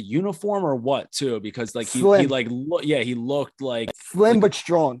if it's the uniform or what too, because like he looked like slim but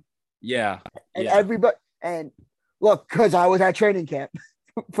strong. Yeah, and everybody, and look, because I was at training camp,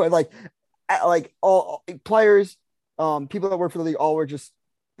 but like all players, people that work for the league, all were just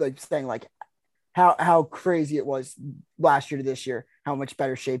like saying like how crazy it was last year to this year, how much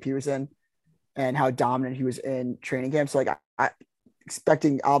better shape he was in, and how dominant he was in training camp. So like I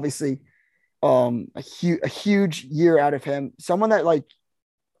expecting obviously a huge year out of him. Someone that like,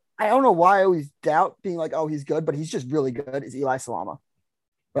 I don't know why I always doubt being like, oh, he's good, but he's just really good, is Eli Salama.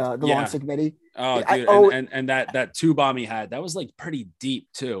 The long stick committee. Oh, dude, and that two bomb he had, that was like pretty deep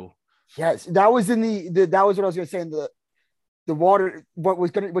too. Yes, that was in that was what I was going to say in the water.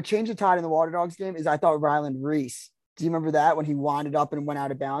 What changed the tide in the Water Dogs game is I thought Ryland Reese Do you remember that when he winded up and went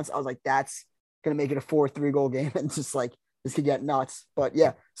out of bounds? I was like, that's going to make it a 4-3 goal game. And just like, this could get nuts. But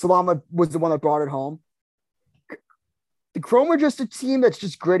yeah, Salama was the one that brought it home. The Chrome are just a team that's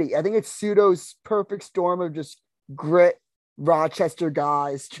just gritty. I think it's Pseudo's perfect storm of just grit, Rochester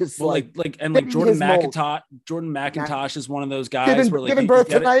guys. Just Jordan McIntosh. Jordan McIntosh is one of those guys giving birth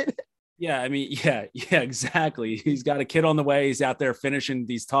tonight. Yeah, I mean, yeah, exactly. He's got a kid on the way. He's out there finishing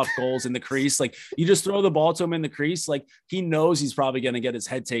these tough goals in the crease. Like, you just throw the ball to him in the crease. Like, he knows he's probably going to get his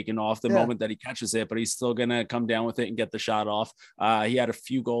head taken off the moment that he catches it, but he's still going to come down with it and get the shot off. He had a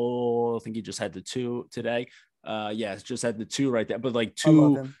few goals. I think he just had the 2 today. Just had the 2 right there, but like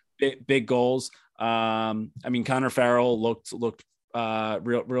 2 big goals. I mean, Connor Farrell looked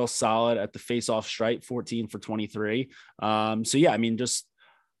real solid at the face-off strike, 14 for 23. I mean, just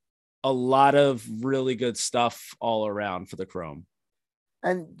a lot of really good stuff all around for the Chrome.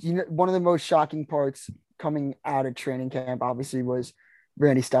 And one of the most shocking parts coming out of training camp, obviously, was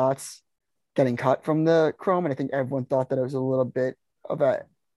Randy Stotts getting cut from the Chrome. And I think everyone thought that it was a little bit of a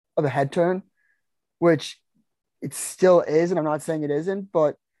head turn, which it still is. And I'm not saying it isn't,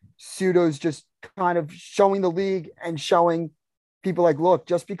 but Pseudo's just kind of showing the league and showing people like, look,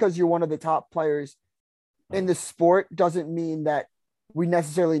 just because you're one of the top players in the sport doesn't mean that we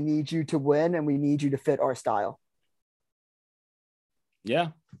necessarily need you to win and we need you to fit our style.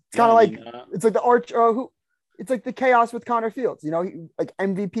 Yeah. It's kind of it's like the it's like the chaos with Connor Fields, like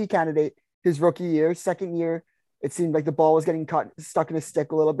MVP candidate his rookie year, second year. It seemed like the ball was getting stuck in his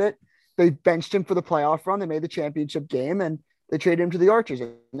stick a little bit. They benched him for the playoff run. They made the championship game and they traded him to the Archers.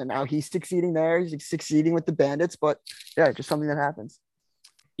 And now he's succeeding there. He's succeeding with the Bandits, but yeah, just something that happens.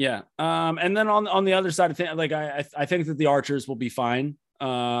 Yeah. And then on the other side of things, like I think that the Archers will be fine.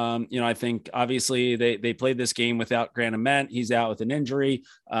 I think obviously they played this game without Grant Ament. He's out with an injury.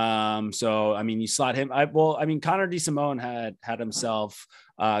 So, I mean, you slot him. Connor DeSimone had himself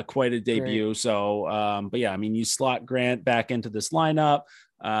quite a debut. Great. So, but yeah, I mean, you slot Grant back into this lineup.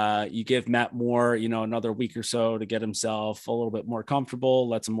 You give Matt Moore, another week or so to get himself a little bit more comfortable,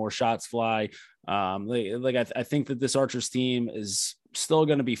 let some more shots fly. I think that this Archers team is still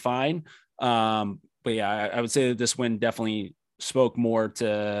going to be fine. But yeah, I would say that this win definitely spoke more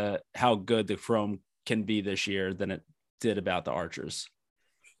to how good the Chrome can be this year than it did about the Archers.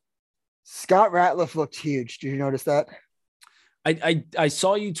 Scott Ratliff looked huge. Did you notice that? I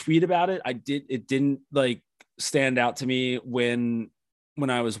saw you tweet about it. It didn't like stand out to me when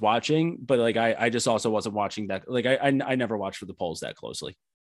I was watching, but like, I just also wasn't watching that. Like I never watched for the polls that closely.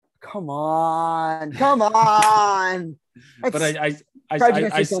 Come on. But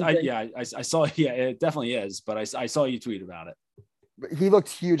I saw, yeah, it definitely is, but I saw you tweet about it. He looked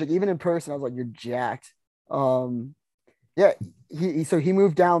huge. Like even in person, I was like, you're jacked. Yeah, he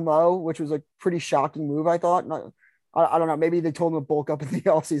moved down low, which was a pretty shocking move, I thought. I don't know. Maybe they told him to bulk up in the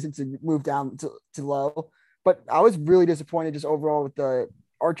offseason to move down to low. But I was really disappointed just overall with the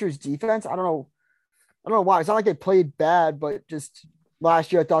Archers defense. I don't know why. It's not like they played bad, but just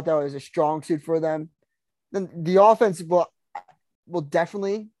last year I thought that was a strong suit for them. Then the offense will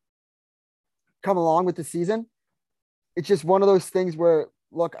definitely come along with the season. It's just one of those things where,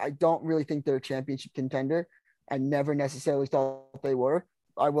 look, I don't really think they're a championship contender. I never necessarily thought they were.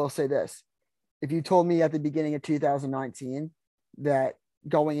 I will say this. If you told me at the beginning of 2019 that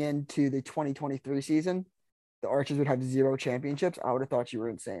going into the 2023 season, the Archers would have 0 championships, I would have thought you were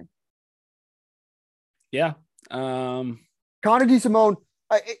insane. Yeah. Connor DeSimone,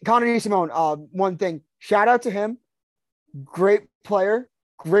 one thing, shout out to him. Great player.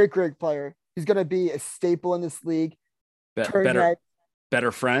 Great player. He's going to be a staple in this league.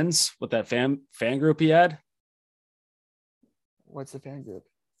 Better friends with that fan group he had. What's the fan group?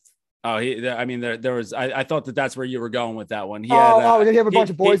 Oh, there was. I thought that's where you were going with that one. Did he have a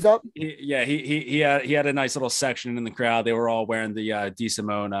bunch of boys up? He had a nice little section in the crowd. They were all wearing the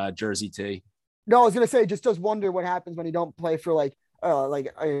DeSimone jersey tee. No, I was gonna say, just does wonder what happens when you don't play for like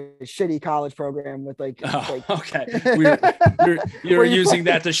a shitty college program with okay. You're using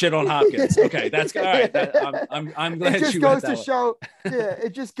that to shit on Hopkins. Okay, that's all right. I'm glad it just you goes to show. Yeah,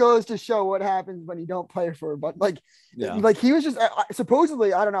 it just goes to show what happens when you don't play for. But like he was just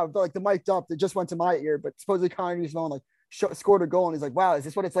supposedly, I don't know, like the mic'd up that just went to my ear, but supposedly Connor DeSimone scored a goal and he's like, wow, is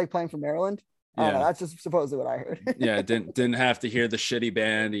this what it's like playing for Maryland? I don't know, that's just supposedly what I heard. Yeah, didn't have to hear the shitty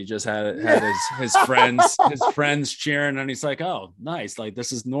band. He just had his friends cheering, and he's like, "Oh, nice! Like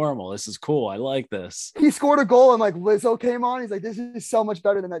this is normal. This is cool. I like this." He scored a goal, and like Lizzo came on. He's like, "This is so much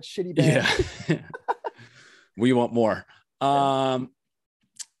better than that shitty band." Yeah, we want more. All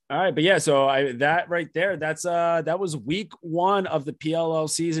All right, but yeah, so that right there, that was week 1 of the PLL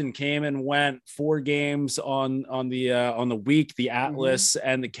season. Came and went 4 games on the week. The Atlas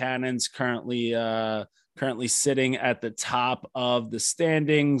and the Cannons currently sitting at the top of the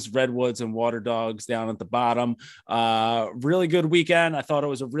standings. Redwoods and Water Dogs down at the bottom. Really good weekend. I thought it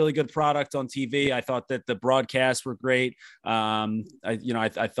was a really good product on TV. I thought that the broadcasts were great.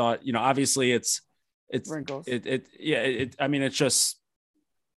 I thought, obviously it's Wrinkles. I mean, it's just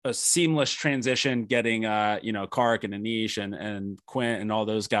a seamless transition getting Kark and Anish and Quint and all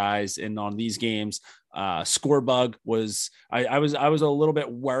those guys in on these games. Scorebug was I was a little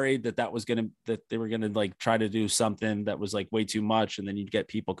bit worried that they were gonna like try to do something that was like way too much, and then you'd get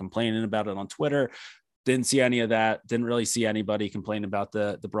people complaining about it on Twitter. Didn't see any of that. Didn't really see anybody complain about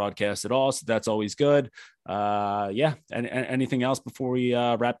the broadcast at all. So that's always good. And anything else before we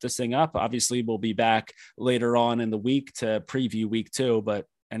wrap this thing up? Obviously, we'll be back later on in the week to preview week 2, but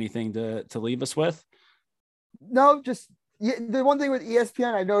anything to leave us with? No, just the one thing with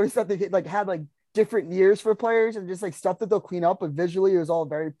ESPN, I noticed that they had like different years for players and just like stuff that they'll clean up, but visually it was all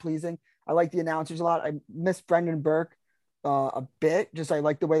very pleasing. I like the announcers a lot. I miss Brendan Burke a bit. Just I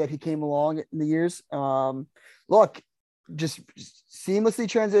like the way that he came along in the years. Look, just seamlessly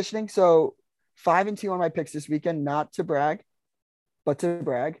transitioning. So 5-2 on my picks this weekend, not to brag, but to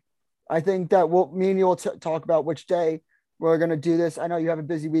brag. I think that me and you will talk about which day we're going to do this. I know you have a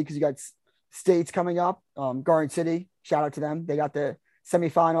busy week because you got states coming up. Garden City, shout out to them. They got the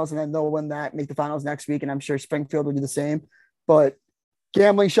semifinals, and then they'll win that, make the finals next week. And I'm sure Springfield will do the same. But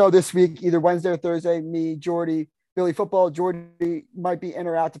gambling show this week, either Wednesday or Thursday, me, Jordy, Billy Football. Jordy might be in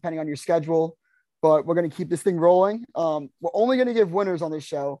or out depending on your schedule, but we're going to keep this thing rolling. We're only going to give winners on this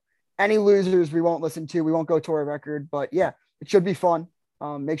show. Any losers we won't listen to. We won't go to our record, but yeah, it should be fun.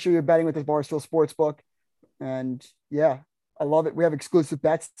 Make sure you're betting with the Barstool Sportsbook. And yeah, I love it. We have exclusive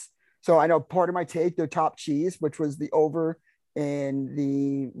bets. So I know part of my take, their top cheese, which was the over in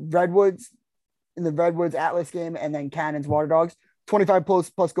the Redwoods Atlas game, and then Cannons Water Dogs, 25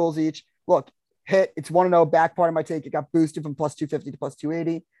 plus goals each. Look, hit. It's 1-0. Back part of my take. It got boosted from plus 250 to plus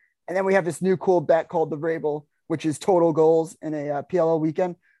 280. And then we have this new cool bet called the Rabel, which is total goals in a PLL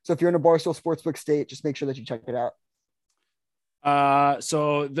weekend. So if you're in a Barstool Sportsbook state, just make sure that you check it out.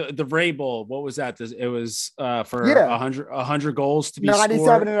 So the Rabel, what was that? It was for 100 goals to be 97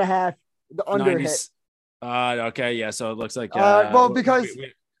 scored. and a half. The under 90, hit. Okay, yeah. So it looks like because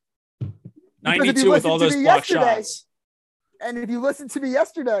 92 with all those block shots. And if you listen to me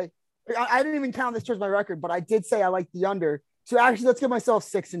yesterday, I didn't even count this towards my record, but I did say I like the under. So actually, let's give myself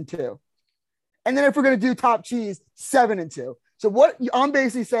 6-2. And then if we're gonna do top cheese, 7-2. So what I'm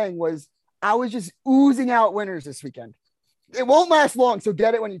basically saying was I was just oozing out winners this weekend. It won't last long, so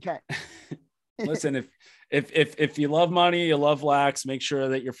get it when you can. Listen, if you love money, you love lax, make sure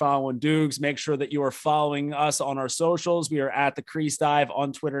that you're following Doogs. Make sure that you are following us on our socials. We are at the Crease Dive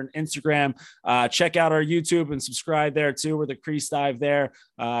on Twitter and Instagram. Check out our YouTube and subscribe there too. We're the Crease Dive there.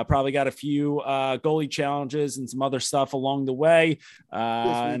 Probably got a few goalie challenges and some other stuff along the way.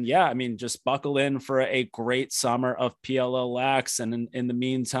 And yeah, I mean, just buckle in for a great summer of PLL lax. And in the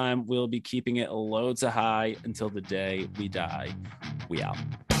meantime, we'll be keeping it low to high until the day we die. We out.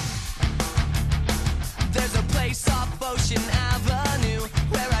 There's a place off Ocean Avenue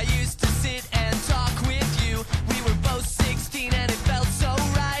where I used to